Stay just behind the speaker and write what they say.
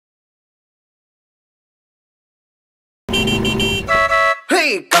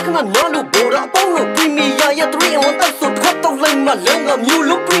Hey, kakana nalu bora paulo premier ya 3 in 1 tao so thoát tao lên mà lớn ngầm nhiều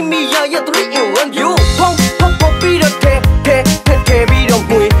lúc premier ya 3 in 1 you pong pong pong bi đó te bi đó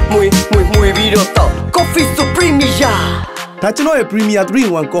mùi bi đó tao coffee so premierဒါကျွန်တော်ရဲ့ Premier 3 in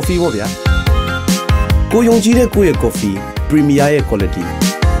 1 coffee ပေါ့ဗျာကိုယုံကြည်တဲ့ကိုယ့်ရဲ့ coffee Premier ရဲ့ quality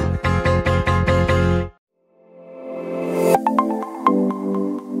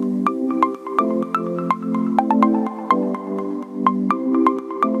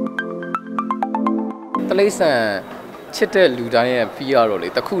တလိဆန်ချစ်တဲ့လူတိုင်းရဲ့ feel ရတော့လေ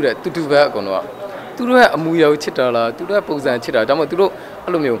တခုတည်းတူပဲအကုန်လုံးကသူတို့ရဲ့အမူအရာကိုချစ်တာလားသူတို့ရဲ့ပုံစံချစ်တာဒါမှမဟုတ်သူတို့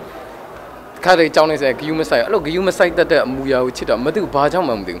အဲ့လိုမျိုးခါလေးကြောင်းနေဆိုင်ဂယူးမဆိုင်အဲ့လိုဂယူးမဆိုင်တတ်တဲ့အမူအရာကိုချစ်တာမသိဘူးဘာကြောင့်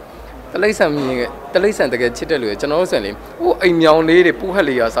မှမသိဘူးတလိဆန်မြင်တလိဆန်တကယ်ချစ်တဲ့လူရဲ့ကျွန်တော်တို့ဆန်လေဟိုအိမ်မြောင်လေးတွေပိုးဟက်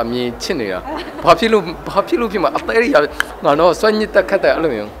လေးရာစာမြင်ချစ်နေတာဘာဖြစ်လို့ဖြစ်မှာအသေးရငါတော့စွန့်ညစ်တက်ခတ်တဲ့အဲ့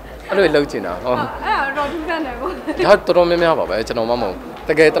လိုမျိုးအဲ့လိုလှုပ်ချင်တာဟုတ်အဲ့တော့ဒူးကန်တယ်ပေါ့ဒါတော်တော်များများပါပဲကျွန်တော်မှမဟုတ်တ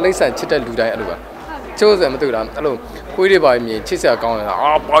ကယ်တလိဆန်ချစ်တဲ့လူတိုင်းအဲ့လိုပါကျိုးစံမတွေ့တာအဲ့လိုခွေးတွေပါမြင်ချစ်စရာကောင်းနေတာ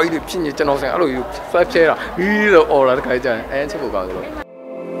အာဘာကြီးတွေဖြစ်နေကျွန်တော်ဆန်အဲ့လိုဖက်ဖြဲတာဟီးလို့အော်လာတခါကျရင်အဲချစ်ဖို့ကောင်းတယ်လို့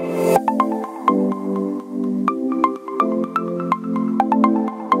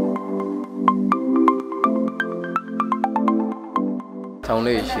ထောင်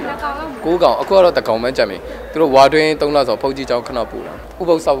လေးရှိတယ်9កောင်အခုကတော့တကောင်ပဲကြံပြီသူတို့ဝါတွင်း3လဆိုဖုတ်ကြီးကြောင်းခဏပူတာဥ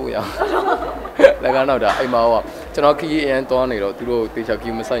ပုပ်ဆောက်ဖို့ရလည်းကတော့ဒါအိမ်မှာဟောကျွန်တော်ခီးအရင်သွားနေတော့သူတို့တေချာ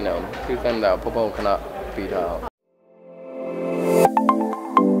ခီးမဆိုင်နိုင်ဘူးခီးကန်တာဖုတ်ခဏပြီးတာ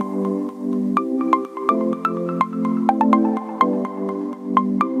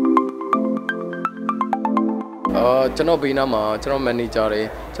ကျွန်တော်ဘေးနားမှာကျွန်တော်မန်နေဂျာတွေ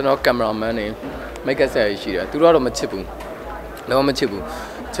ကျွန်တော်ကင်မရာမန်တွေမိတ်ကပ်ဆက်ရရှိတယ်သူတို့ကတော့မချစ်ဘူးလုံးဝမချစ်ဘူး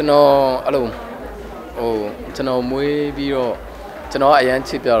ကျွန်တော်အဲ့လိုကျွန်တော်မွေးပြီးတော့ကျွန်တော်အရန်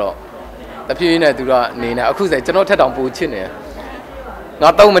ချစ်ပြတော့တဖြည်းဖြည်းနဲ့သူကနေနေအခုစိကျွန်တော်ထက်တောင်ပိုချစ်နေငါ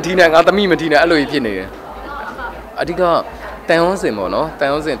တော့မထီးနဲ့ငါသမီးမထီးနဲ့အဲ့လိုဖြစ်နေတယ်အဓိကတန်ဝန်းစင်ပေါ့နော်တ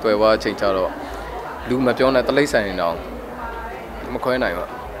န်ဝန်းစင်တွေ့သွားချိန်ချတော့လူမပြောနဲ့တလိမ့်ဆိုင်နေတော့မခွဲနိုင်ပါ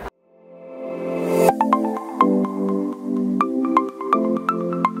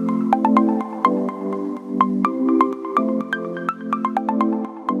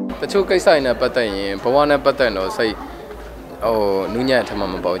တချို့ကိစ္စတွေနဲ့ပတ်သက်ရင်ဘဝနဲ့ပတ်သက်တော့စိတ်နူးညံ့ထမှာ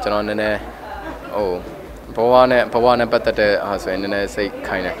မပေါ့ကျွန်တော်နည်းနည်းဘဝနဲ့ပတ်သက်တဲ့ဟာဆိုရင်နည်းနည်းစိတ်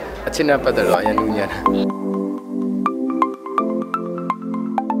ခိုင်းတယ်အချင်းနဲ့ပတ်သက်တော့အရင်နူးညံ့တယ်